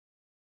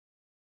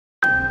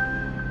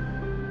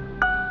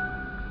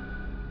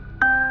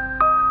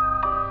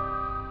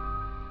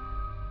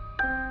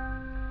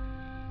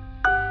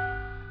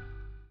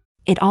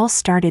It all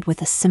started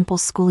with a simple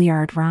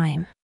schoolyard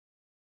rhyme.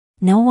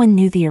 No one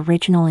knew the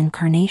original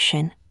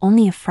incarnation,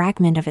 only a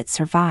fragment of it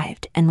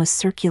survived and was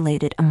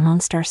circulated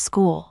amongst our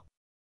school.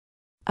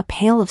 A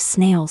pail of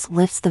snails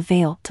lifts the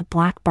veil to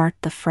Black Bart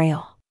the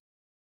Frail.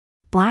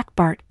 Black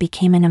Bart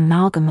became an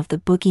amalgam of the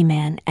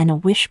boogeyman and a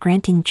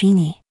wish-granting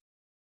genie.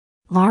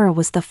 Laura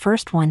was the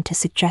first one to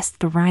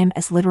suggest the rhyme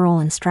as literal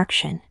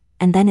instruction,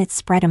 and then it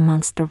spread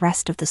amongst the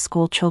rest of the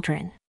school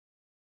children.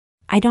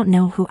 I don't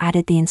know who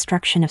added the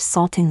instruction of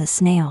salting the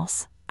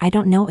snails. I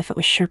don't know if it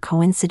was sheer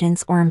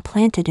coincidence or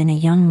implanted in a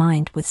young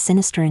mind with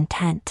sinister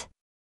intent.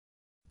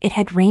 It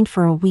had rained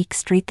for a week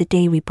straight the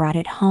day we brought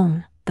it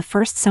home, the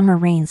first summer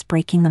rains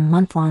breaking the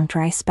month-long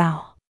dry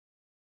spell.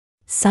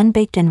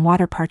 Sun-baked and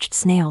water-parched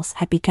snails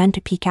had begun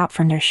to peek out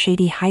from their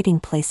shady hiding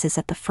places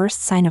at the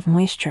first sign of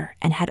moisture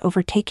and had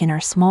overtaken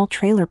our small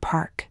trailer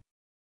park.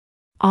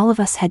 All of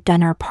us had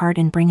done our part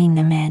in bringing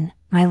them in.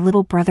 My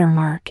little brother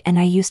Mark and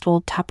I used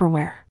old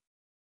Tupperware.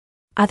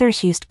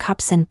 Others used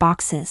cups and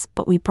boxes,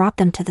 but we brought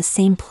them to the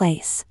same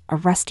place, a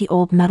rusty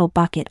old metal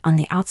bucket on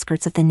the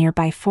outskirts of the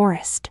nearby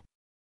forest.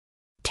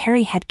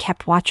 Terry had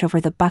kept watch over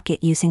the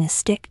bucket using a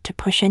stick to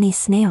push any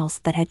snails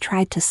that had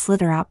tried to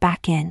slither out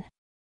back in.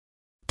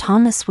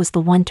 Thomas was the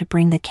one to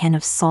bring the can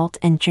of salt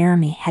and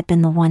Jeremy had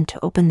been the one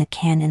to open the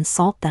can and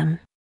salt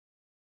them.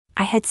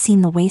 I had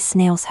seen the way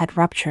snails had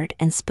ruptured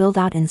and spilled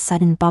out in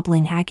sudden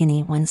bubbling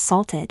agony when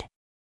salted.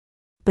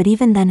 But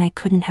even then I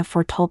couldn't have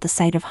foretold the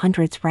sight of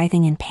hundreds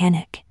writhing in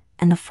panic,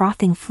 and the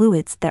frothing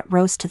fluids that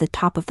rose to the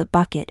top of the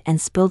bucket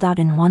and spilled out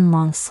in one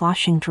long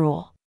sloshing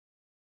drool.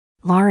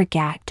 Laura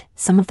gagged,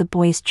 some of the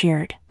boys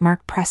jeered,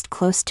 Mark pressed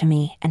close to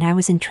me, and I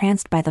was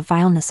entranced by the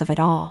vileness of it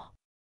all.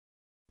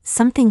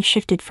 Something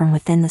shifted from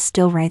within the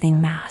still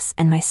writhing mass,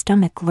 and my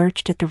stomach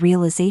lurched at the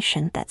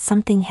realization that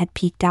something had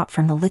peeked out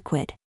from the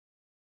liquid.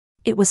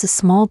 It was a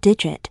small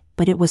digit,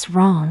 but it was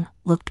wrong,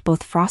 looked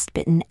both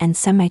frostbitten and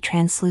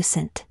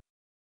semi-translucent.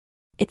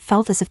 It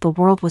felt as if the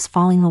world was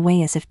falling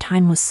away, as if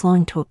time was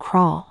slowing to a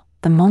crawl,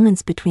 the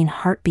moments between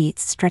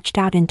heartbeats stretched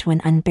out into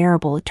an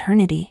unbearable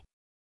eternity.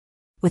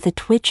 With a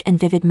twitch and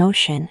vivid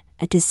motion,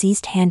 a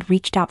diseased hand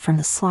reached out from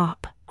the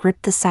slop,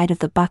 gripped the side of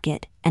the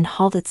bucket, and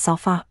hauled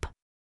itself up.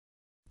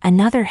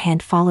 Another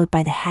hand followed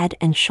by the head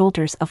and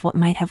shoulders of what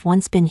might have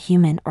once been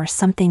human or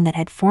something that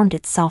had formed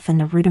itself in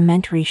the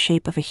rudimentary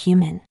shape of a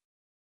human.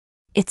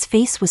 Its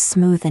face was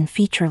smooth and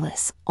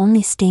featureless,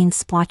 only stained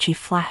splotchy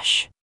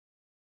flesh.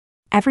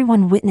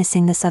 Everyone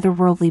witnessing this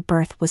otherworldly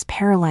birth was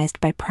paralyzed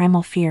by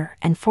primal fear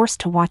and forced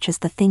to watch as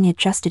the thing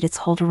adjusted its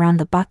hold around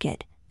the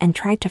bucket and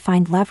tried to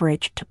find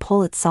leverage to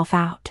pull itself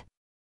out.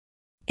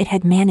 It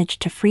had managed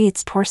to free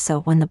its torso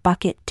when the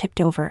bucket tipped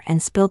over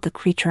and spilled the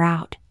creature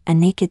out, a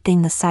naked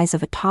thing the size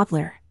of a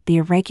toddler, the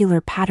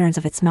irregular patterns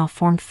of its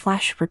malformed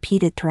flesh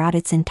repeated throughout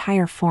its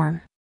entire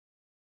form.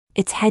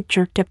 Its head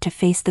jerked up to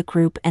face the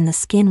group, and the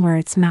skin where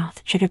its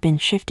mouth should have been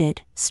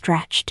shifted,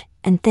 stretched,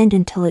 and thinned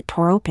until it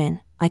tore open,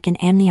 like an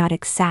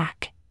amniotic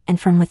sac, and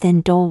from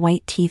within dull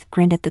white teeth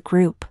grinned at the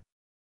group.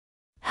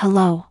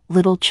 "Hello,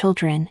 little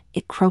children,"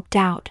 it croaked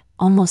out,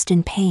 almost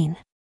in pain.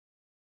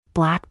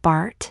 "Black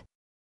Bart?"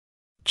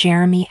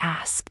 Jeremy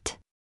asked.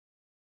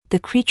 The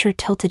creature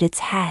tilted its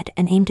head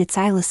and aimed its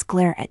eyeless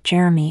glare at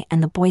Jeremy,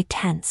 and the boy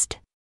tensed.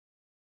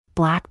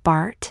 "Black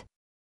Bart?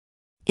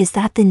 Is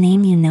that the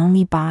name you know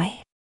me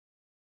by?"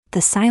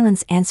 The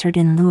silence answered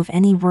in lieu of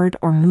any word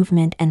or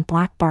movement, and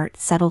Black Bart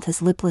settled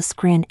his lipless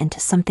grin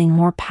into something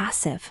more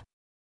passive.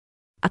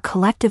 A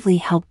collectively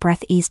held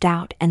breath eased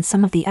out, and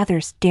some of the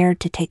others dared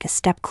to take a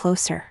step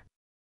closer.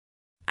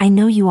 "I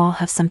know you all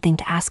have something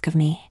to ask of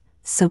me,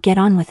 so get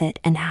on with it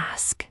and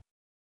ask."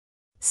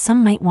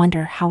 Some might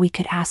wonder how we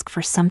could ask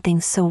for something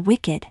so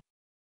wicked.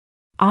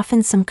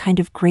 Often some kind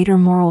of greater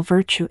moral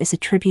virtue is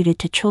attributed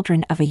to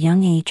children of a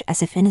young age,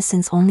 as if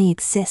innocence only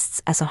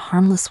exists as a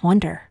harmless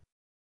wonder.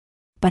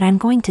 But I'm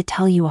going to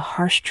tell you a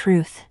harsh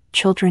truth: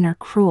 children are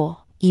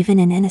cruel, even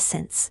in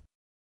innocence.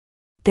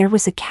 There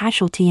was a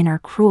casualty in our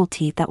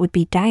cruelty that would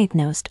be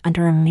diagnosed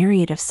under a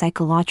myriad of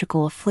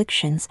psychological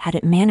afflictions had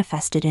it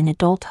manifested in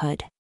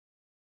adulthood.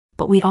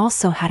 But we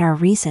also had our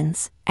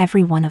reasons,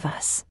 every one of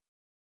us.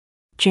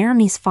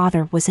 Jeremy's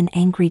father was an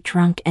angry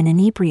drunk and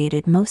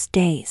inebriated most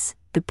days.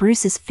 The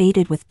bruises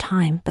faded with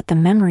time, but the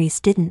memories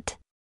didn't.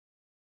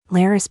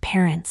 Lara's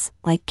parents,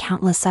 like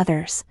countless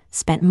others,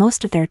 spent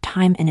most of their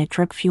time in a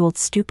drug-fueled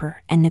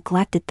stupor and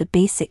neglected the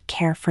basic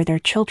care for their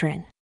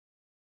children.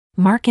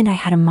 Mark and I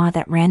had a ma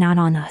that ran out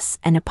on us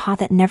and a pa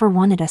that never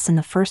wanted us in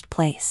the first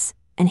place,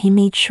 and he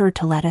made sure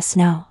to let us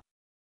know.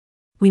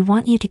 "We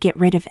want you to get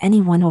rid of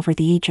anyone over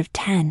the age of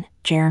 10,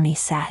 Jeremy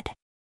said.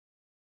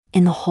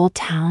 "In the whole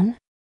town?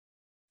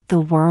 The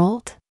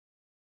world?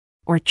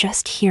 Or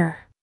just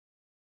here?"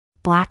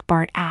 Black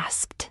Bart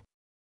asked.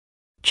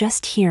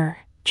 "Just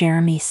here,"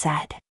 Jeremy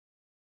said.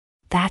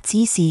 "That's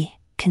easy,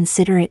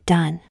 consider it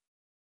done.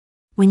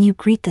 When you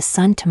greet the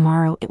sun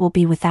tomorrow, it will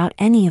be without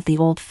any of the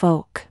old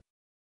folk,"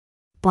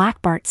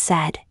 Black Bart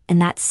said, in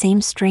that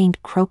same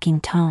strained,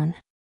 croaking tone.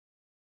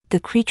 The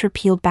creature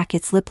peeled back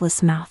its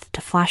lipless mouth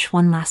to flash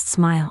one last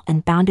smile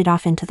and bounded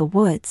off into the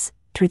woods.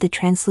 Through the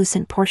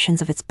translucent portions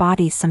of its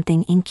body,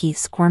 something inky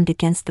squirmed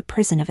against the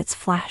prison of its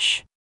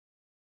flesh.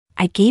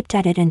 I gaped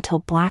at it until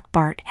Black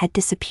Bart had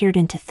disappeared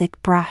into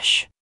thick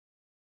brush.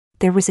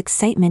 There was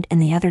excitement in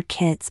the other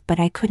kids, but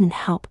I couldn't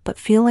help but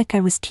feel like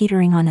I was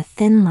teetering on a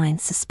thin line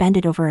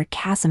suspended over a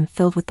chasm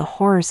filled with the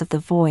horrors of the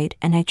void,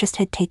 and I just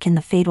had taken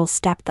the fatal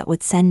step that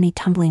would send me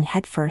tumbling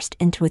headfirst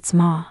into its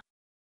maw.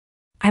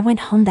 I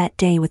went home that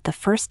day with the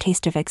first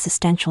taste of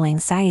existential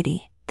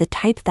anxiety, the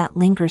type that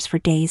lingers for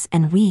days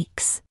and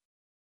weeks.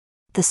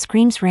 The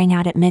screams rang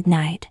out at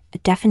midnight, a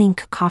deafening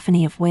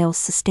cacophony of wails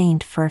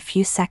sustained for a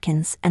few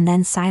seconds and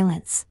then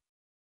silence.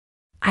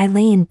 I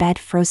lay in bed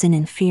frozen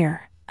in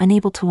fear,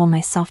 unable to will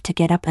myself to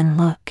get up and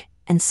look,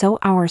 and so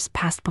hours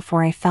passed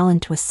before I fell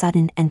into a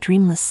sudden and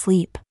dreamless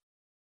sleep.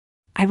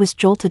 I was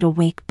jolted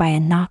awake by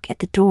a knock at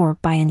the door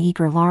by an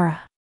eager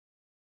Laura.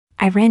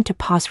 I ran to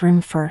Pa's room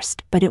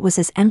first, but it was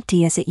as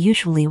empty as it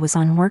usually was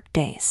on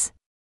workdays.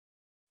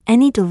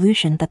 Any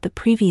delusion that the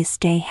previous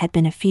day had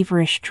been a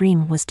feverish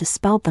dream was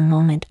dispelled the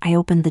moment I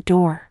opened the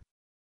door.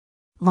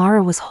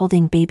 Laura was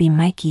holding baby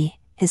Mikey.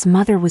 His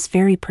mother was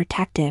very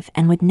protective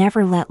and would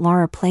never let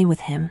Laura play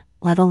with him,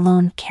 let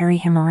alone carry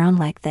him around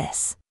like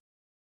this.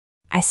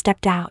 I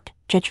stepped out,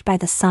 judged by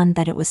the sun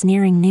that it was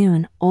nearing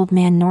noon. Old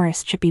Man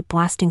Norris should be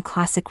blasting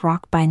classic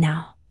rock by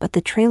now, but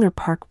the trailer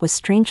park was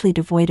strangely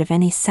devoid of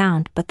any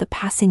sound but the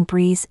passing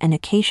breeze and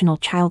occasional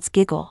child's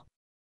giggle.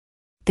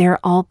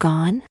 "They're all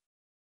gone?"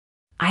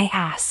 I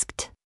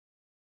asked.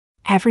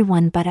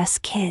 "Everyone but us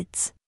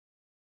kids."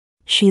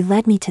 She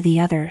led me to the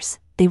others.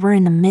 They were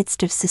in the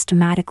midst of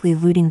systematically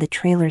looting the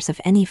trailers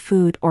of any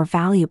food or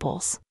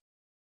valuables.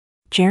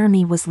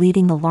 Jeremy was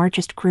leading the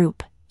largest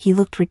group. He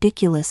looked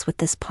ridiculous with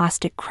this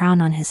plastic crown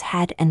on his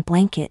head and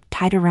blanket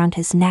tied around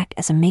his neck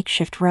as a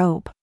makeshift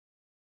robe.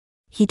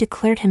 He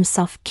declared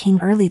himself king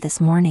early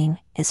this morning.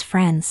 His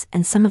friends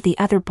and some of the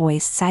other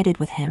boys sided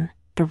with him.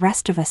 The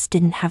rest of us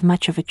didn't have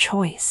much of a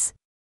choice.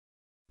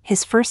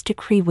 His first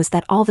decree was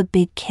that all the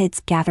big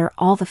kids gather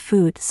all the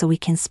food so we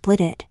can split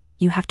it.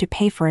 You have to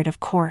pay for it, of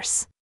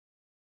course.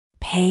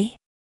 Pay?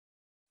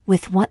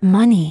 With what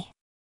money?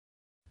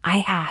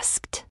 I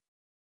asked.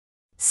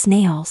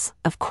 Snails,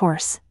 of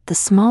course. The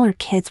smaller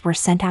kids were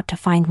sent out to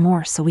find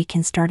more so we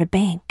can start a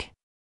bank.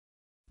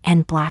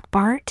 And Black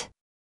Bart?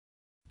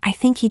 I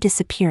think he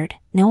disappeared.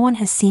 No one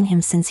has seen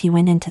him since he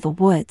went into the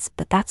woods,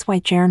 but that's why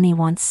Jeremy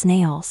wants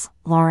Snails,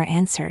 Laura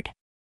answered.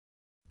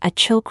 A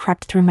chill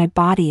crept through my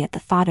body at the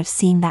thought of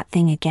seeing that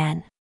thing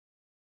again.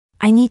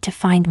 I need to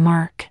find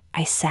Mark,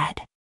 I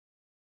said.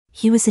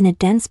 He was in a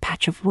dense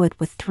patch of wood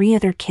with 3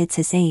 other kids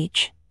his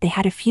age. They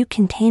had a few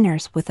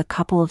containers with a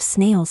couple of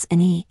snails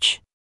in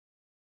each.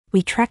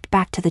 We trekked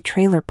back to the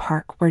trailer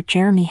park where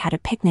Jeremy had a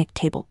picnic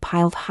table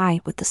piled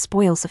high with the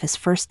spoils of his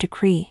first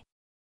decree.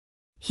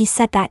 He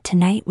said that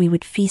tonight we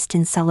would feast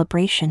in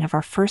celebration of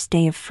our first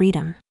day of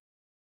freedom.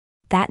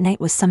 That night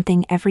was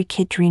something every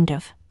kid dreamed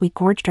of. We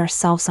gorged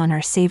ourselves on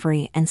our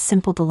savory and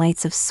simple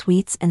delights of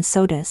sweets and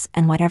sodas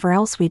and whatever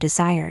else we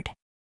desired.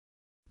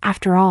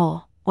 After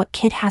all, what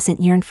kid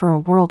hasn't yearned for a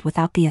world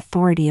without the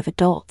authority of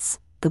adults?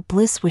 The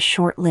bliss was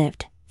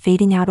short-lived,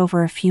 fading out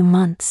over a few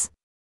months.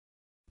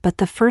 But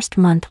the first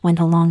month went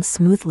along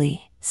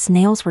smoothly.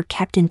 Snails were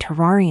kept in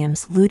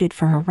terrariums looted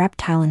from a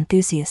reptile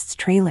enthusiast's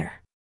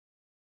trailer.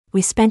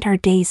 We spent our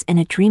days in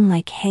a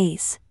dreamlike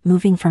haze,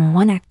 moving from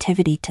one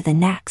activity to the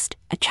next,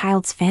 a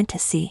child's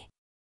fantasy.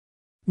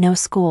 No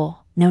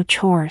school, no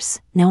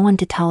chores, no one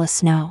to tell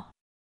us no.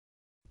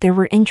 There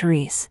were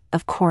injuries,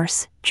 of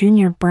course.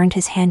 Junior burned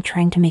his hand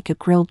trying to make a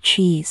grilled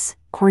cheese,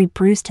 Corey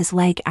bruised his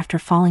leg after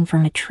falling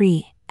from a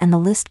tree, and the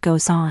list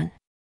goes on.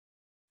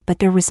 But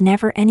there was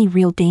never any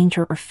real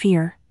danger or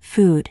fear.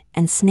 Food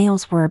and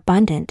snails were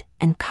abundant,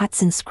 and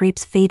cuts and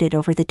scrapes faded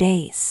over the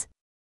days.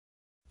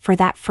 For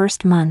that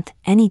first month,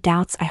 any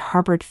doubts I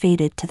harbored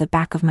faded to the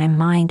back of my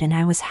mind and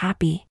I was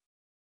happy.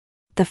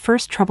 The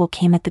first trouble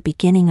came at the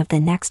beginning of the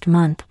next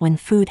month when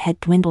food had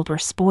dwindled or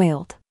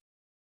spoiled.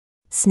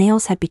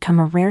 Snails had become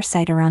a rare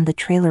sight around the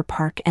trailer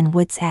park and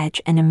wood's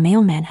edge, and a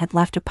mailman had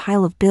left a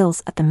pile of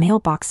bills at the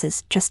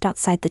mailboxes just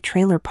outside the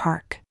trailer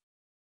park.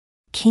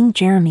 King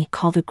Jeremy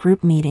called a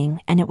group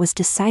meeting and it was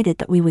decided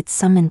that we would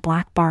summon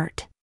Black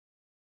Bart.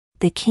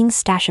 The king's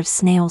stash of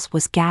snails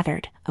was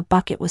gathered, a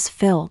bucket was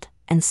filled,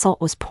 and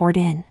salt was poured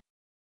in.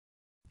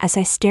 As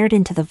I stared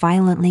into the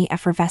violently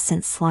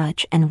effervescent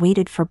sludge and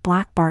waited for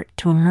Black Bart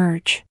to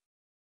emerge,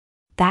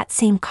 that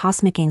same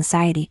cosmic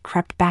anxiety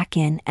crept back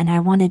in and I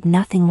wanted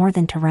nothing more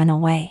than to run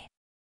away.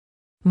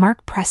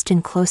 Mark pressed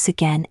in close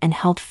again and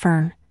held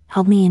firm,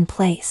 held me in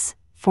place,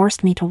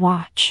 forced me to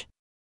watch.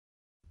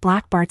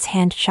 Black Bart's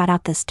hand shot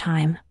out this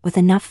time, with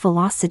enough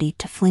velocity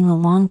to fling a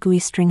long gooey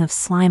string of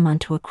slime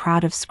onto a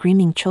crowd of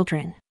screaming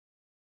children.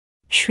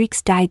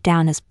 Shrieks died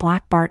down as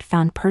Black Bart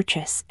found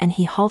purchase and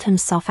he hauled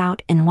himself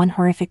out in one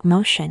horrific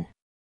motion.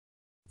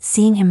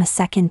 Seeing him a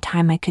second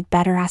time I could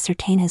better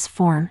ascertain his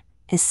form.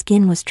 His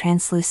skin was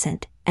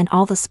translucent, and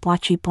all the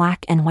splotchy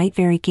black and white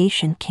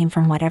variegation came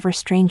from whatever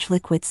strange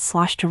liquids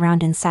sloshed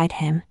around inside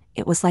him.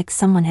 It was like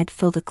someone had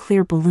filled a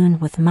clear balloon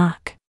with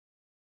muck.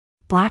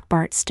 Black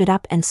Bart stood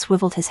up and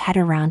swiveled his head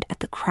around at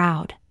the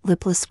crowd,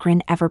 lipless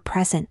grin ever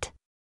present.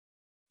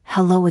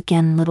 "Hello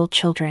again, little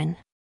children.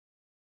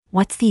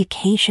 What's the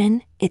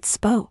occasion?" it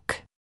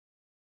spoke.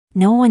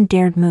 No one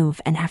dared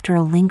move, and after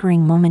a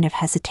lingering moment of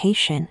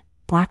hesitation,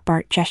 Black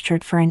Bart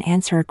gestured for an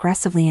answer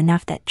aggressively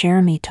enough that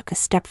Jeremy took a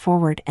step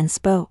forward and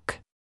spoke.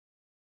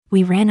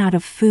 "We ran out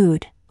of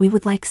food, we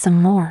would like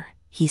some more,"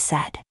 he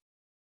said.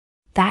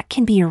 "That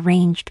can be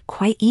arranged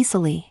quite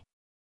easily.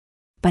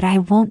 But I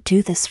won't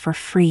do this for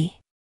free.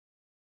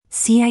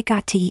 See, I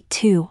got to eat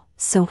too,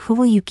 so who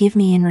will you give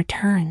me in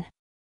return?"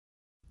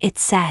 it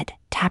said,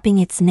 tapping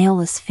its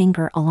nailless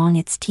finger along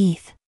its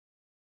teeth.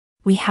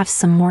 "We have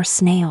some more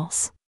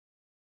snails.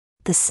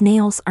 The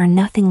snails are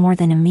nothing more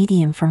than a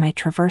medium for my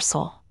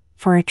traversal.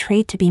 For a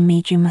trade to be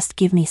made, you must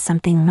give me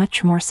something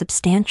much more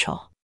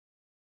substantial.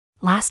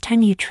 Last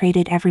time you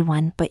traded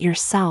everyone but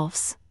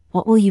yourselves.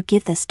 What will you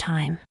give this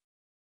time?"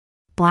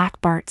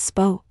 Black Bart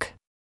spoke.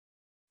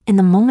 In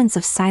the moments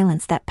of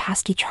silence that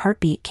passed, each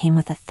heartbeat came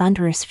with a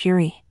thunderous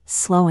fury,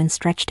 slow and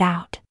stretched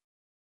out.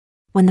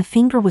 When the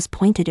finger was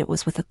pointed, it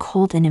was with a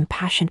cold and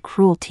impassioned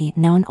cruelty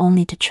known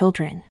only to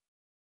children.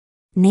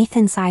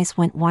 Nathan's eyes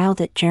went wild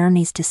at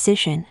Jeremy's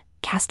decision,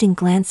 casting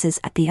glances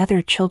at the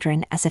other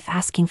children as if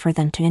asking for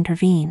them to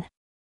intervene.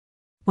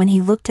 When he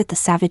looked at the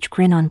savage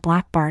grin on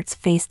Black Bart's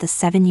face, the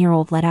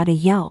 7-year-old let out a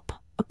yelp,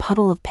 a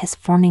puddle of piss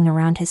forming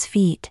around his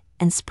feet,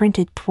 and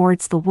sprinted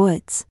towards the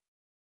woods.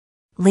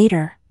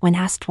 Later, when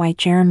asked why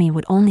Jeremy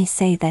would only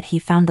say that he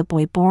found the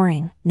boy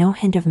boring, no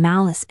hint of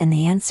malice in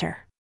the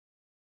answer.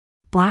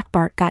 Black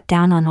Bart got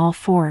down on all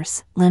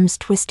fours, limbs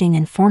twisting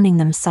and forming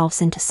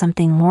themselves into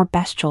something more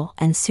bestial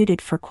and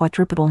suited for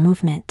quadrupedal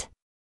movement.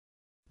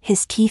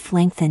 His teeth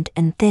lengthened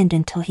and thinned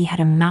until he had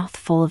a mouth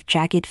full of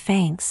jagged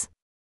fangs.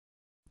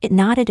 It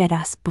nodded at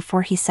us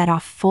before he set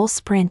off full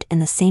sprint in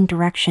the same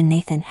direction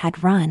Nathan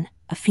had run,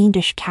 a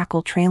fiendish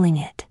cackle trailing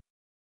it.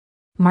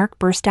 Mark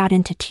burst out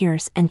into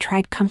tears and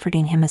tried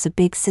comforting him as a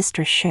big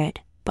sister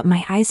should, but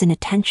my eyes and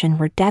attention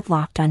were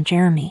deadlocked on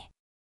Jeremy.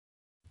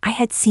 I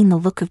had seen the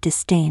look of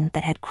disdain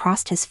that had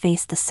crossed his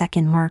face the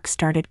second Mark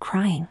started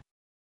crying.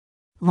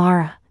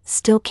 Laura,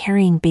 still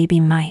carrying baby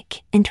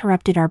Mike,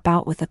 interrupted our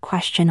bout with a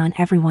question on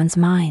everyone's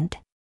mind.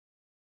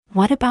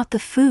 "What about the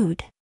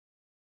food?"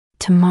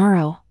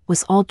 "Tomorrow,"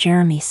 was all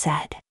Jeremy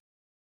said.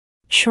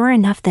 Sure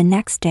enough, the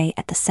next day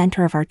at the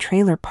center of our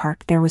trailer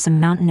park there was a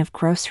mountain of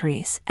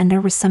groceries and there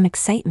was some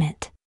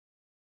excitement.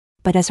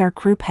 But as our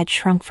group had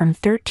shrunk from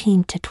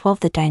 13 to 12,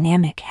 the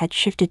dynamic had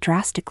shifted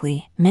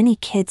drastically. Many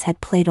kids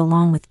had played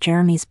along with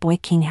Jeremy's Boy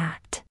King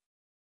act.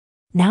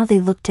 Now they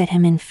looked at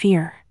him in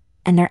fear,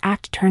 and their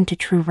act turned to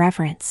true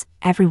reverence,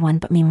 everyone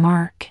but me,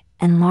 Mark,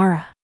 and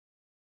Laura.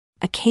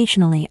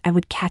 Occasionally I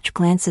would catch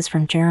glances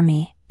from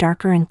Jeremy,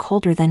 darker and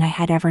colder than I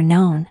had ever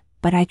known,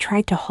 but I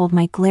tried to hold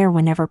my glare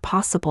whenever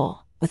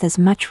possible, with as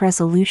much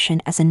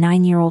resolution as a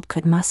 9-year-old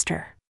could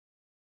muster.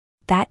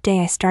 That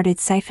day I started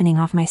siphoning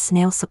off my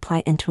snail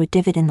supply into a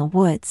divot in the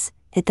woods,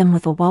 hit them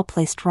with a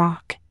well-placed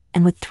rock,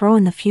 and would throw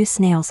in the few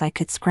snails I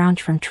could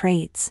scrounge from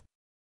trades.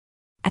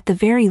 At the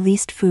very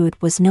least,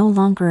 food was no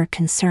longer a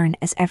concern,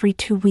 as every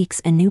 2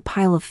 weeks a new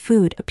pile of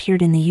food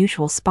appeared in the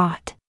usual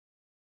spot.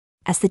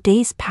 As the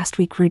days passed,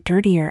 we grew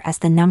dirtier as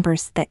the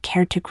numbers that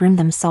cared to groom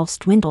themselves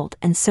dwindled,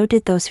 and so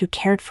did those who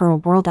cared for a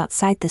world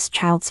outside this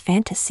child's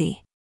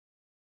fantasy.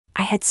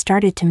 I had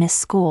started to miss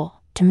school,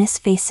 to miss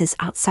faces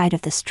outside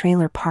of this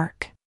trailer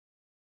park.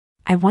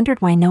 I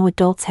wondered why no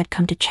adults had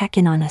come to check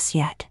in on us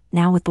yet.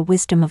 Now, with the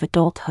wisdom of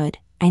adulthood,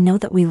 I know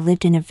that we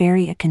lived in a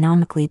very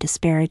economically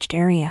disparaged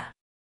area.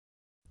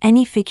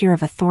 Any figure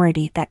of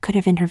authority that could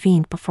have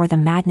intervened before the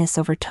madness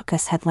overtook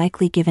us had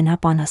likely given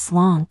up on us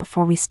long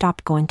before we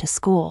stopped going to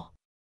school.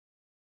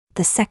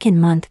 The second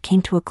month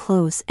came to a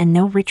close and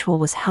no ritual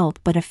was held,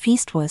 but a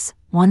feast was,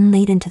 one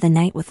late into the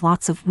night with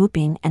lots of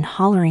whooping and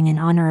hollering in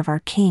honor of our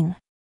king.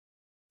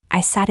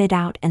 I sat it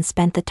out and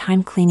spent the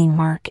time cleaning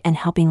Mark and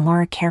helping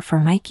Laura care for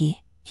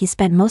Mikey. He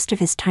spent most of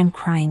his time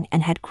crying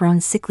and had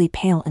grown sickly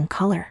pale in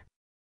color.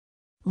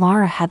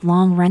 Laura had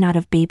long run out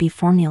of baby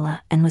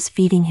formula and was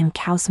feeding him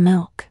cow's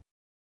milk.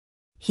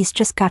 "He's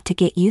just got to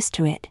get used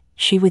to it,"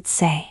 she would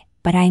say,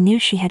 but I knew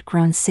she had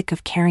grown sick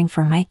of caring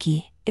for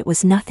Mikey. It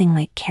was nothing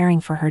like caring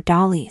for her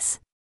dollies.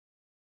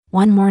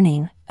 One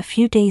morning, a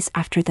few days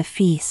after the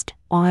feast,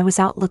 while I was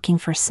out looking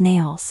for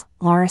snails,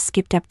 Laura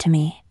skipped up to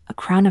me, a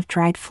crown of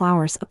dried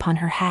flowers upon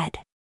her head.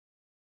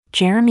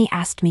 "Jeremy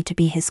asked me to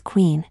be his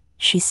queen,"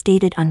 she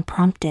stated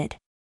unprompted.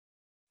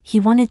 "He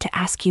wanted to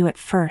ask you at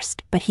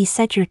first, but he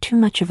said you're too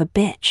much of a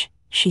bitch,"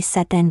 she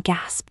said, then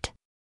gasped.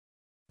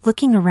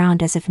 Looking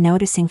around as if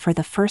noticing for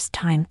the first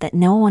time that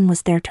no one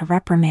was there to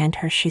reprimand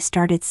her, she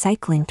started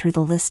cycling through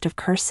the list of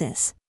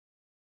curses.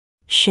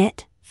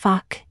 Shit,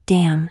 fuck,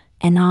 damn,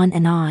 and on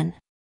and on.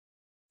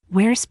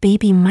 "Where's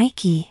baby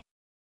Mikey?"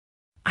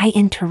 I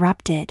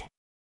interrupted.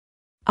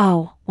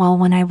 "Oh, well,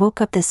 when I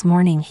woke up this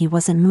morning he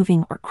wasn't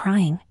moving or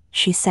crying,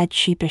 she said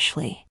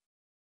sheepishly.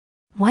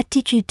 What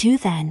did you do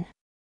then?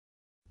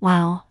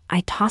 Well,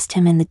 I tossed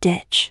him in the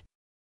ditch.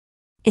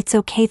 It's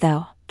okay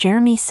though.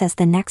 Jeremy says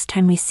the next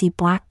time we see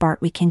Black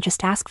Bart we can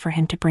just ask for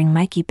him to bring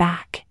Mikey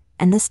back,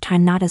 and this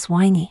time not as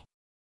whiny.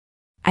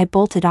 I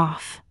bolted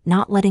off,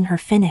 not letting her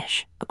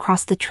finish,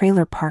 across the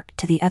trailer park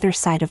to the other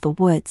side of the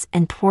woods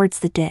and towards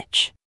the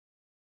ditch.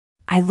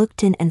 I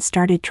looked in and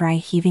started dry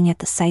heaving at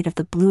the sight of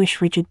the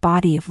bluish rigid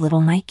body of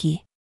little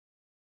Mikey.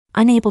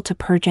 Unable to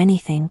purge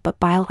anything but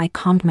bile, I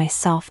calmed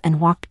myself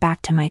and walked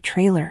back to my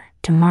trailer,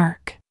 to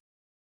Mark.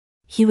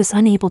 He was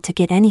unable to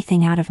get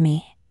anything out of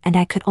me, and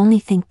I could only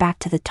think back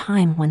to the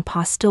time when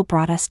Pa still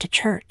brought us to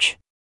church.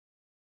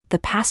 The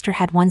pastor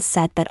had once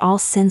said that all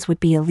sins would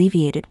be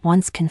alleviated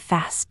once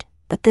confessed,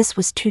 but this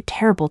was too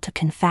terrible to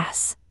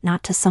confess,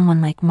 not to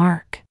someone like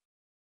Mark.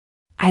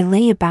 I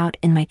lay about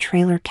in my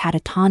trailer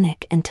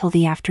catatonic until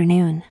the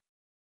afternoon.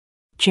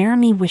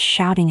 Jeremy was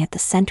shouting at the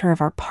center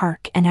of our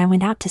park and I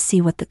went out to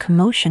see what the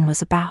commotion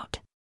was about.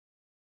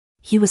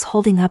 He was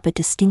holding up a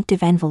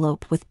distinctive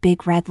envelope with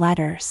big red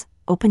letters.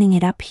 Opening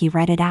it up, he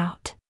read it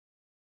out.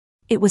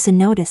 It was a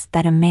notice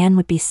that a man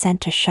would be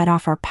sent to shut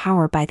off our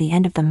power by the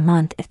end of the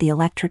month if the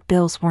electric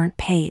bills weren't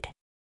paid.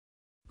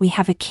 We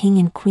have a king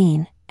and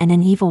queen, and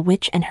an evil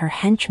witch and her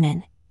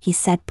henchmen, he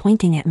said,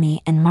 pointing at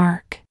me and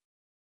Mark.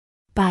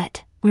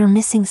 But we're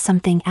missing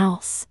something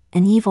else,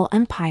 an evil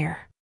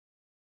empire.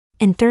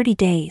 In 30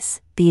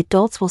 days, the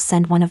adults will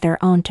send one of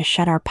their own to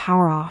shut our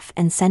power off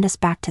and send us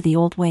back to the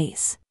old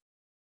ways.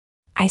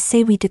 I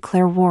say we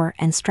declare war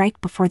and strike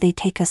before they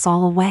take us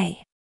all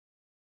away.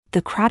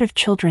 The crowd of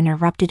children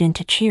erupted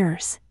into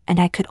cheers, and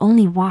I could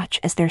only watch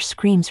as their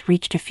screams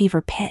reached a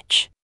fever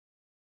pitch.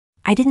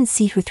 I didn't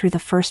see who threw the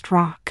first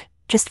rock,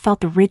 just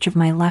felt the ridge of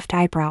my left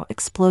eyebrow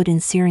explode in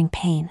searing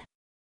pain.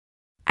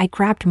 I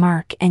grabbed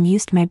Mark and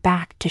used my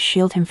back to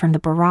shield him from the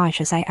barrage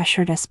as I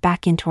ushered us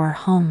back into our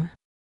home.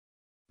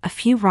 A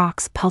few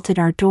rocks pelted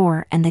our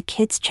door and the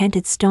kids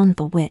chanted "Stone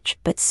the witch,"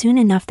 but soon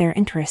enough their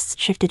interests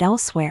shifted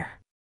elsewhere.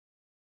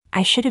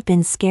 I should have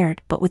been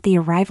scared, but with the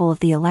arrival of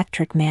the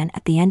electric man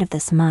at the end of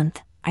this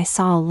month, I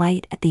saw a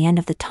light at the end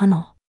of the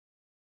tunnel.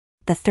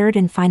 The third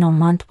and final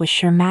month was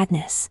sheer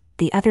madness.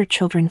 The other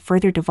children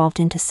further devolved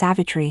into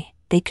savagery.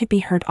 They could be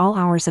heard all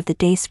hours of the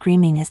day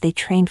screaming as they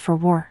trained for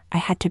war. I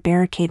had to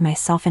barricade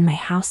myself in my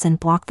house and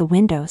block the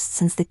windows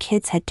since the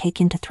kids had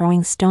taken to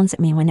throwing stones at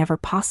me whenever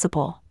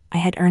possible. I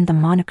had earned the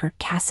moniker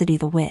Cassidy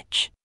the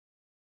Witch.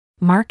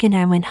 Mark and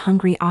I went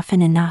hungry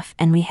often enough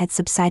and we had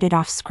subsided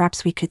off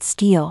scraps we could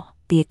steal,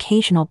 the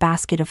occasional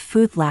basket of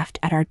food left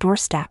at our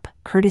doorstep,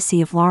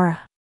 courtesy of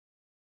Laura.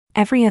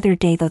 Every other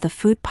day though the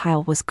food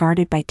pile was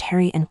guarded by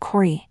Terry and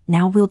Corey,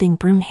 now wielding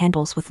broom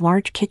handles with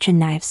large kitchen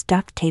knives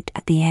duct-taped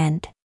at the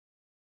end.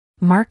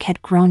 Mark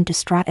had grown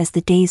distraught as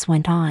the days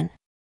went on.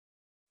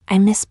 I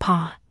miss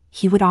Pa,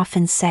 he would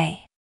often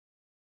say.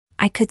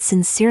 I could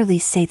sincerely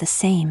say the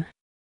same.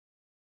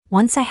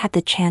 Once I had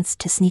the chance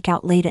to sneak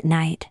out late at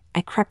night,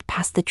 I crept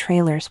past the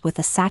trailers with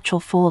a satchel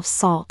full of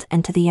salt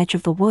and to the edge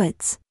of the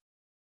woods.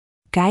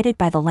 Guided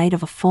by the light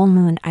of a full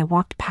moon, I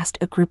walked past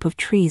a group of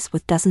trees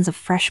with dozens of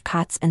fresh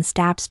cuts and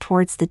stabs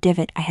towards the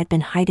divot I had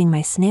been hiding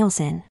my snails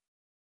in.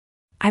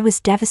 I was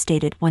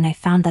devastated when I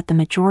found that the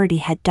majority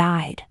had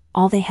died.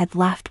 All they had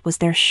left was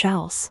their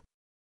shells.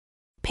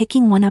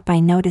 Picking one up, I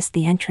noticed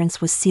the entrance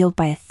was sealed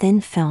by a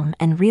thin film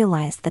and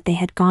realized that they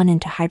had gone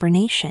into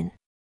hibernation.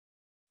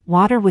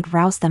 Water would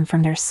rouse them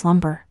from their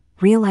slumber.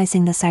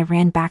 Realizing this, I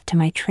ran back to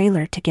my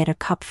trailer to get a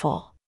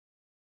cupful.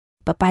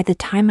 But by the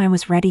time I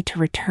was ready to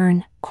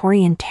return,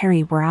 Corey and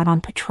Terry were out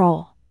on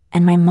patrol,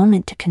 and my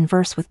moment to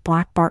converse with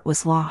Black Bart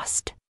was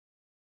lost.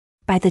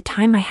 By the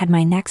time I had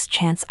my next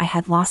chance, I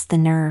had lost the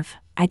nerve.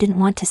 I didn't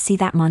want to see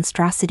that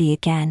monstrosity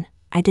again.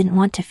 I didn't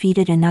want to feed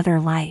it another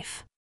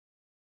life.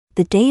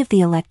 The day of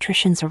the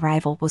electrician's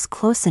arrival was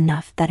close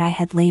enough that I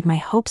had laid my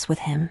hopes with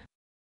him.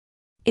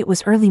 It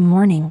was early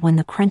morning when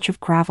the crunch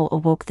of gravel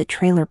awoke the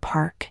trailer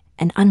park.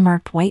 An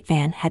unmarked white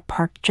van had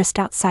parked just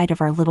outside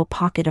of our little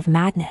pocket of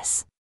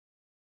madness.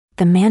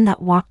 The man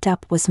that walked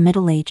up was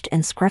middle-aged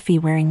and scruffy,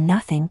 wearing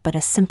nothing but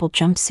a simple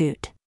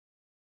jumpsuit.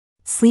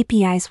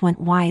 Sleepy eyes went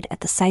wide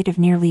at the sight of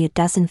nearly a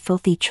dozen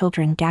filthy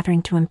children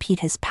gathering to impede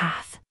his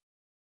path.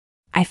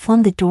 I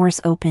flung the doors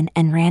open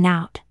and ran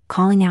out,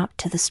 calling out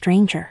to the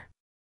stranger.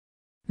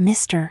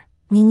 "Mister,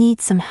 we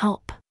need some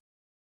help."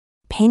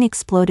 Pain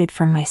exploded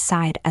from my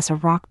side as a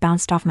rock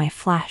bounced off my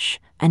flesh,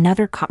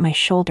 another caught my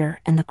shoulder,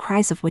 and the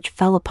cries of which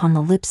fell upon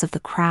the lips of the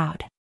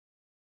crowd.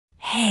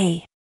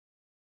 "Hey!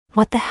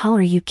 What the hell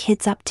are you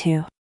kids up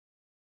to?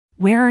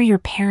 Where are your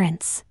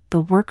parents?"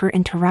 the worker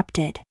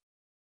interrupted.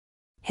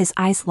 His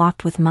eyes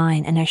locked with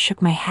mine and I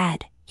shook my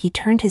head. He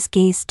turned his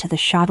gaze to the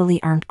shoddily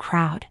armed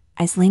crowd,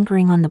 eyes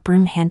lingering on the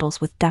broom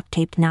handles with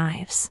duct-taped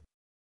knives.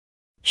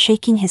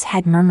 Shaking his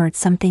head, murmured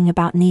something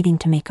about needing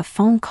to make a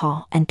phone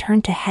call and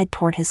turned to head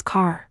toward his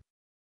car.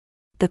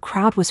 The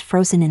crowd was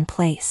frozen in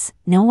place,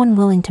 no one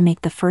willing to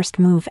make the first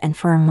move, and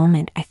for a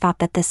moment I thought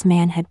that this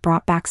man had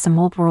brought back some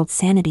old-world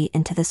sanity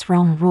into this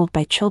realm ruled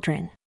by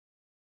children.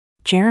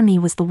 Jeremy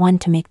was the one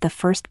to make the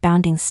first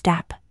bounding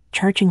step,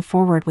 charging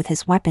forward with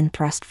his weapon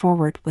thrust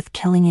forward with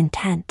killing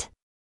intent.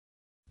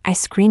 I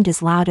screamed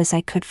as loud as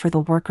I could for the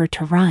worker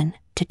to run,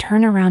 to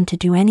turn around, to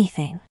do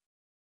anything.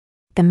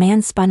 The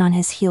man spun on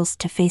his heels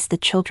to face the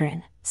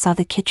children, saw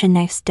the kitchen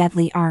knife's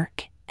deadly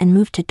arc, and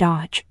moved to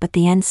dodge, but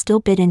the end still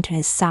bit into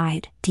his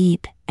side,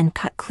 deep, and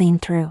cut clean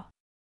through.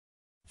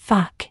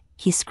 "Fuck,"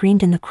 he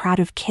screamed, and the crowd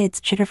of kids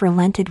should have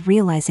relented,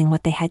 realizing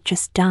what they had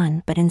just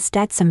done, but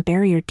instead some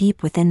barrier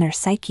deep within their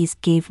psyches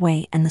gave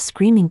way and the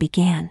screaming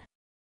began.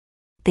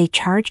 They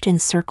charged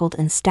and circled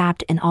and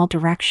stabbed in all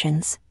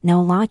directions,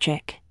 no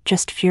logic,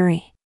 just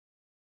fury.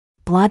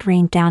 Blood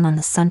rained down on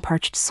the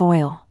sun-parched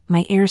soil,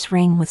 my ears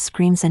rang with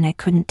screams and I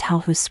couldn't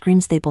tell whose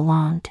screams they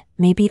belonged,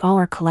 maybe all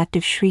our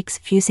collective shrieks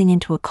fusing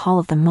into a call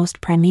of the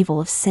most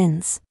primeval of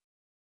sins.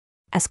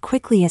 As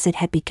quickly as it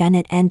had begun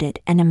it ended,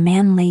 and a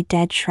man lay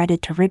dead,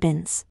 shredded to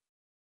ribbons.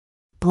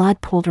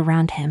 Blood pooled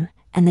around him,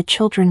 and the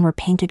children were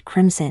painted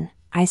crimson,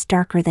 eyes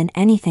darker than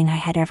anything I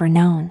had ever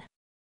known.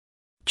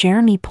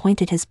 Jeremy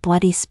pointed his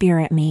bloody spear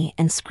at me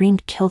and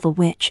screamed, "Kill the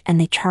witch," and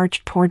they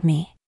charged toward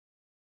me.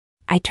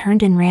 I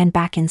turned and ran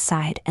back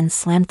inside and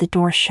slammed the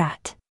door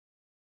shut.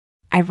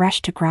 I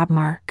rushed to grab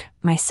Mark,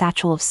 my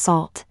satchel of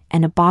salt,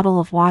 and a bottle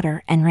of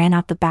water and ran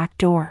out the back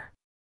door.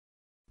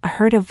 I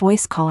heard a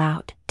voice call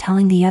out,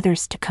 telling the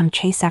others to come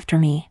chase after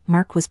me.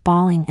 Mark was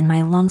bawling and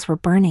my lungs were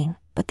burning,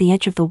 but the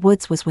edge of the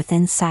woods was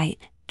within sight,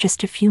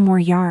 just a few more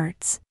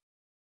yards.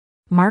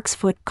 Mark's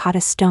foot caught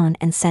a stone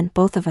and sent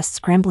both of us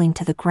scrambling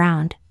to the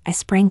ground. I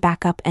sprang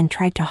back up and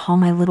tried to haul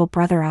my little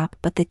brother up,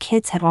 but the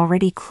kids had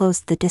already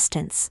closed the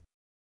distance.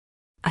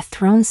 A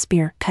thrown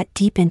spear cut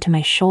deep into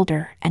my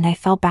shoulder and I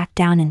fell back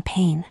down in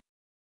pain.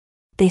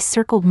 They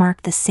circled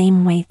Mark the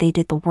same way they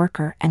did the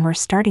worker and were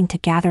starting to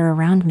gather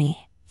around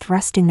me,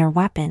 thrusting their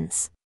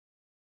weapons.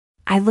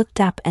 I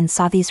looked up and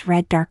saw these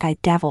red dark-eyed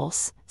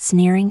devils,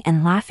 sneering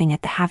and laughing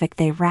at the havoc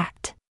they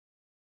wreaked.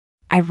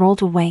 I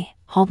rolled away,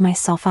 hauled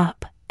myself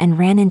up, and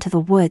ran into the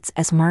woods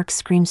as Mark's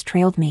screams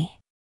trailed me.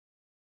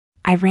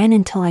 I ran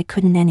until I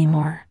couldn't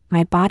anymore.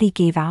 My body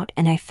gave out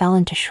and I fell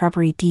into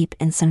shrubbery deep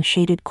in some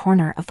shaded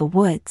corner of the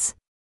woods.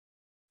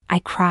 I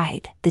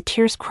cried, the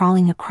tears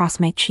crawling across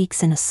my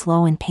cheeks in a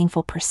slow and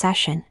painful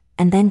procession,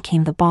 and then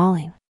came the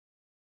bawling.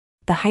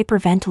 The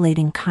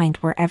hyperventilating kind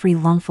where every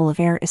lungful of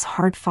air is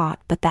hard-fought,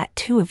 but that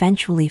too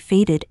eventually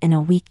faded in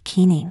a weak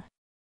keening.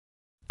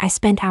 I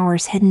spent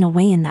hours hidden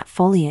away in that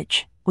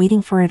foliage,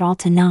 waiting for it all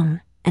to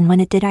numb, and when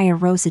it did I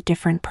arose a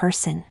different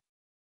person.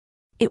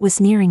 It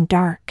was nearing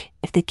dark.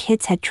 If the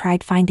kids had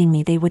tried finding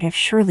me they would have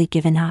surely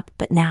given up,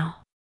 but now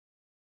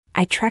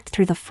I trekked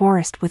through the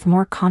forest with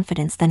more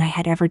confidence than I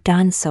had ever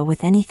done so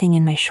with anything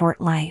in my short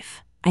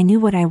life. I knew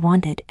what I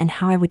wanted and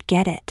how I would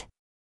get it.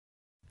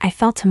 I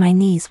fell to my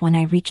knees when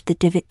I reached the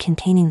divot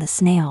containing the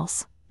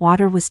snails.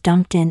 Water was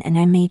dumped in and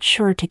I made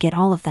sure to get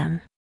all of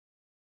them.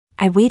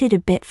 I waited a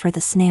bit for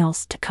the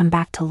snails to come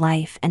back to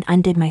life and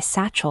undid my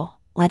satchel,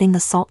 letting the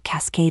salt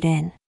cascade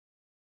in.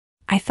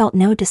 I felt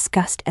no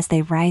disgust as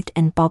they writhed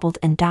and bubbled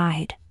and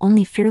died,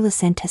 only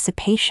fearless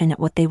anticipation at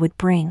what they would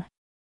bring.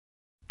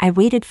 I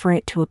waited for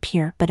it to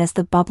appear, but as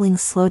the bubbling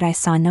slowed I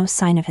saw no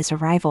sign of his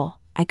arrival.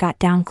 I got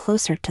down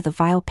closer to the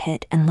vile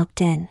pit and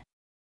looked in.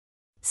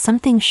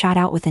 Something shot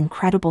out with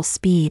incredible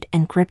speed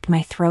and gripped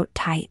my throat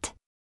tight.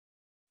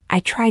 I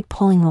tried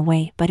pulling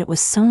away, but it was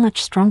so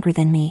much stronger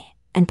than me,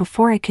 and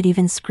before I could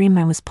even scream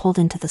I was pulled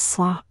into the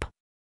slop.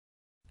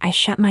 I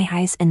shut my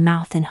eyes and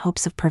mouth in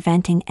hopes of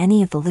preventing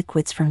any of the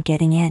liquids from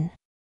getting in.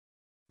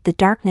 The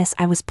darkness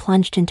I was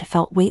plunged into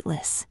felt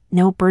weightless.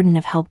 No burden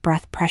of held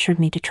breath pressured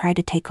me to try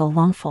to take a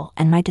lungful,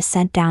 and my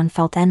descent down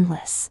felt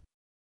endless.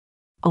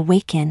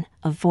 "Awaken,"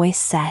 a voice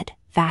said,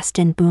 vast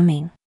and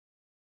booming.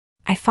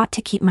 I fought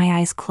to keep my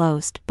eyes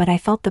closed, but I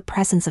felt the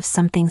presence of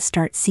something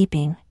start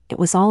seeping. It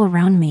was all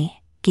around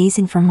me,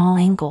 gazing from all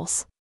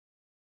angles.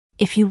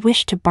 "If you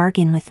wish to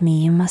bargain with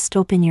me, you must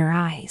open your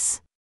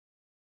eyes."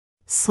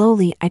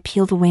 Slowly I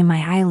peeled away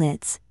my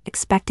eyelids,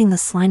 expecting the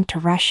slime to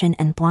rush in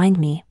and blind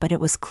me, but it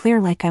was clear,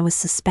 like I was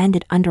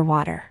suspended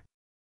underwater.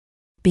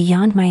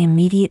 Beyond my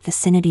immediate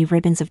vicinity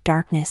ribbons of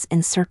darkness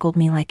encircled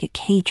me like a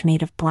cage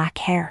made of black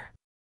hair.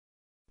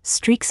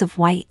 Streaks of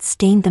white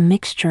stained the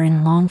mixture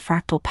in long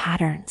fractal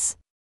patterns.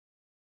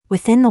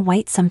 Within the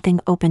white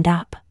something opened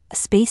up, a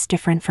space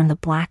different from the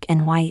black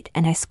and white,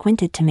 and I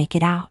squinted to make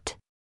it out.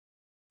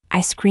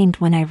 I screamed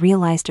when I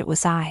realized it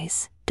was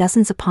eyes,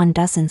 dozens upon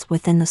dozens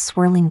within the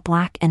swirling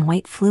black and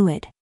white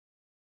fluid.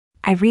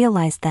 I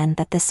realized then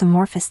that this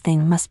amorphous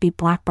thing must be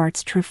Black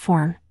Bart's true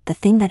form, the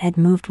thing that had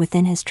moved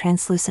within his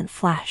translucent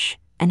flesh,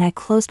 and I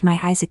closed my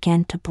eyes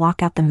again to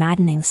block out the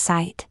maddening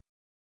sight.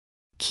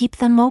 "Keep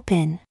them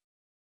open.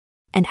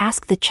 And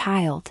ask the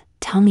child,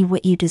 tell me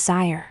what you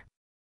desire."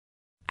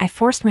 I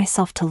forced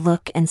myself to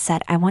look and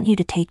said, "I want you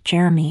to take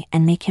Jeremy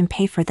and make him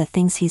pay for the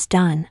things he's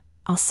done.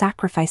 I'll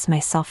sacrifice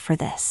myself for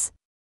this.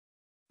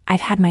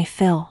 I've had my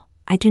fill.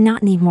 I do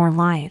not need more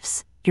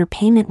lives. Your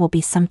payment will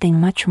be something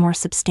much more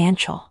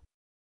substantial.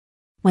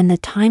 When the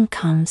time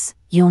comes,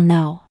 you'll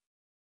know."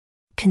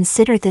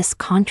 Consider this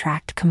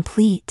contract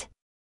complete.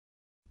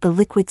 The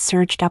liquid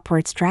surged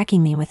upwards,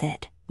 dragging me with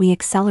it. We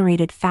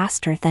accelerated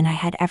faster than I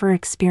had ever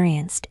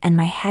experienced, and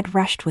my head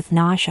rushed with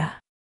nausea.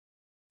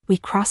 We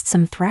crossed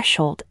some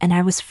threshold, and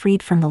I was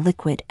freed from the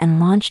liquid and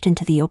launched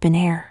into the open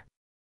air.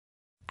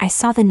 I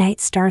saw the night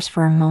stars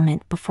for a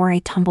moment before I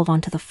tumbled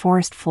onto the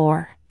forest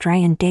floor, dry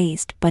and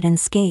dazed but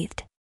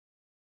unscathed.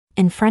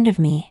 In front of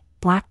me,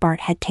 Black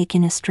Bart had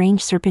taken a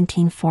strange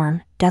serpentine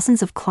form,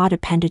 dozens of clawed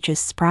appendages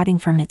sprouting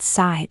from its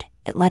side.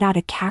 It let out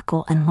a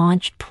cackle and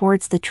launched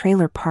towards the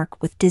trailer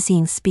park with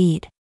dizzying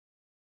speed.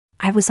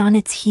 I was on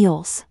its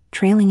heels,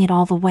 trailing it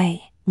all the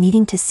way,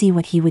 needing to see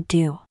what he would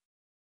do.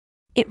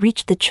 It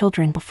reached the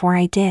children before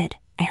I did.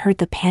 I heard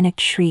the panicked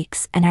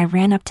shrieks and I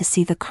ran up to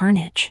see the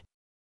carnage.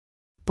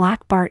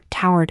 Black Bart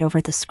towered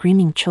over the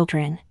screaming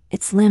children.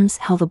 Its limbs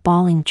held a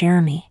bawling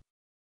Jeremy.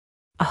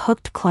 A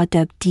hooked claw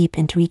dug deep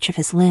into each of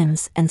his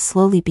limbs and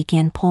slowly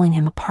began pulling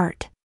him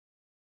apart.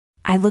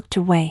 I looked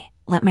away,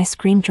 let my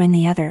scream join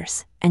the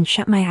others, and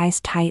shut my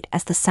eyes tight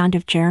as the sound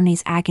of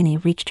Jeremy's agony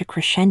reached a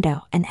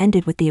crescendo and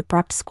ended with the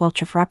abrupt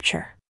squelch of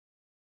rupture.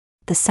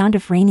 The sound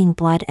of raining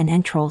blood and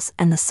entrails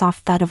and the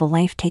soft thud of a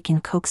life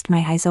taken coaxed my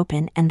eyes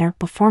open, and there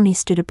before me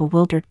stood a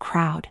bewildered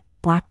crowd,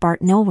 Black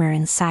Bart nowhere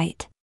in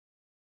sight.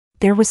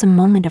 There was a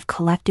moment of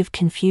collective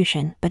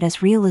confusion, but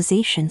as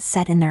realization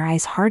set in, their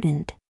eyes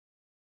hardened.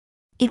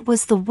 It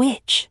was the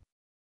witch!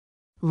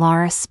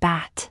 Lara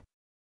spat.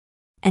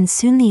 And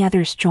soon the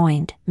others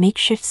joined,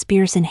 makeshift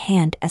spears in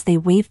hand, as they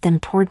waved them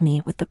toward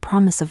me with the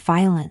promise of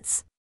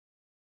violence.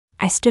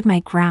 I stood my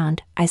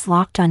ground, eyes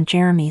locked on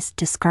Jeremy's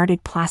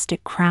discarded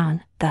plastic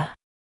crown, the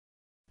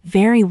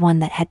very one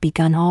that had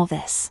begun all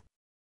this.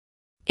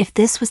 If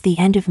this was the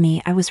end of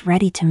me, I was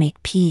ready to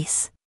make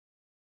peace.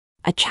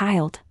 A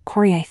child,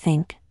 Corey I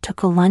think,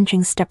 took a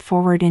lunging step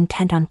forward,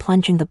 intent on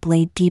plunging the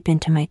blade deep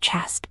into my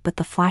chest, but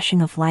the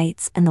flashing of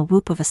lights and the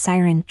whoop of a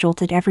siren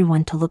jolted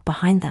everyone to look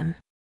behind them.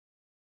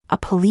 A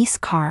police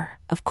car,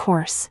 of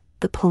course.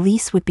 The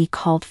police would be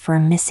called for a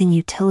missing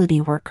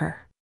utility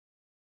worker.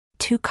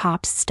 2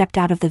 cops stepped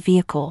out of the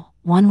vehicle,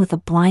 one with a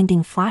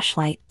blinding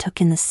flashlight, took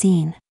in the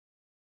scene.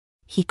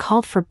 He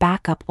called for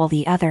backup while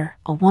the other,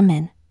 a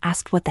woman,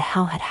 asked what the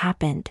hell had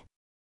happened.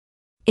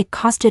 It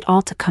caused it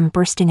all to come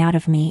bursting out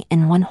of me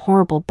in one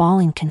horrible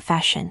bawling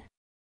confession.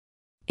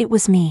 It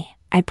was me,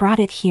 I brought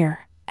it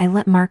here, I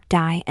let Mark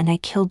die and I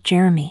killed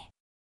Jeremy.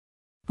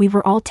 We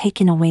were all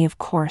taken away, of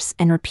course,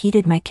 and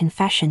repeated my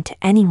confession to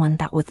anyone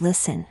that would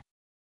listen.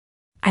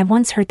 I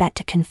once heard that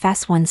to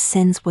confess one's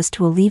sins was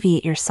to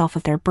alleviate yourself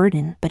of their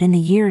burden, but in the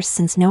years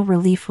since no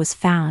relief was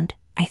found,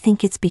 I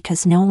think it's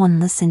because no one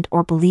listened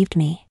or believed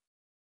me.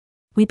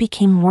 We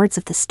became wards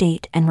of the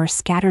state and were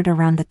scattered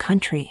around the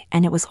country,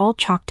 and it was all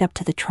chalked up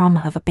to the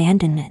trauma of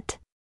abandonment.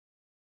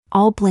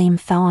 All blame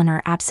fell on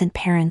our absent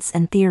parents,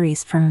 and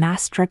theories from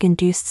mass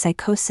drug-induced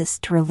psychosis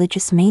to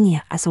religious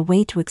mania as a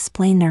way to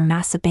explain their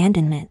mass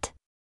abandonment.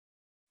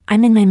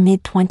 I'm in my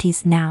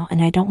mid-20s now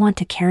and I don't want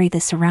to carry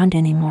this around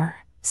anymore,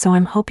 so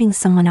I'm hoping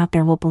someone out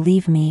there will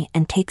believe me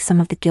and take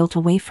some of the guilt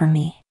away from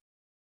me.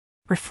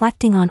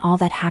 Reflecting on all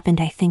that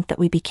happened, I think that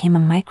we became a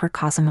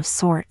microcosm of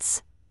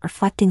sorts,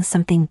 reflecting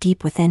something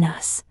deep within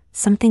us,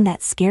 something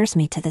that scares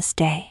me to this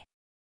day.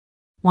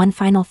 One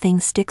final thing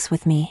sticks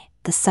with me,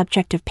 the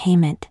subject of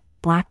payment.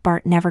 Black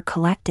Bart never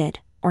collected,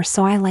 or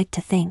so I like to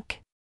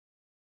think.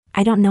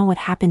 I don't know what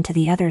happened to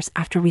the others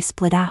after we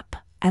split up.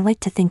 I like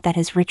to think that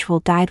his ritual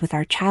died with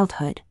our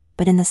childhood,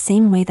 but in the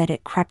same way that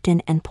it crept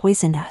in and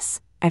poisoned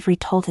us, I've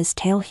retold his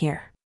tale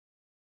here.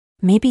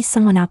 Maybe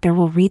someone out there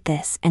will read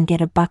this and get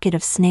a bucket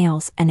of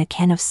snails and a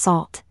can of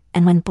salt,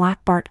 and when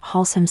Black Bart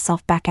hauls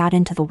himself back out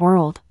into the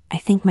world, I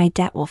think my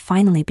debt will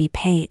finally be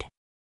paid.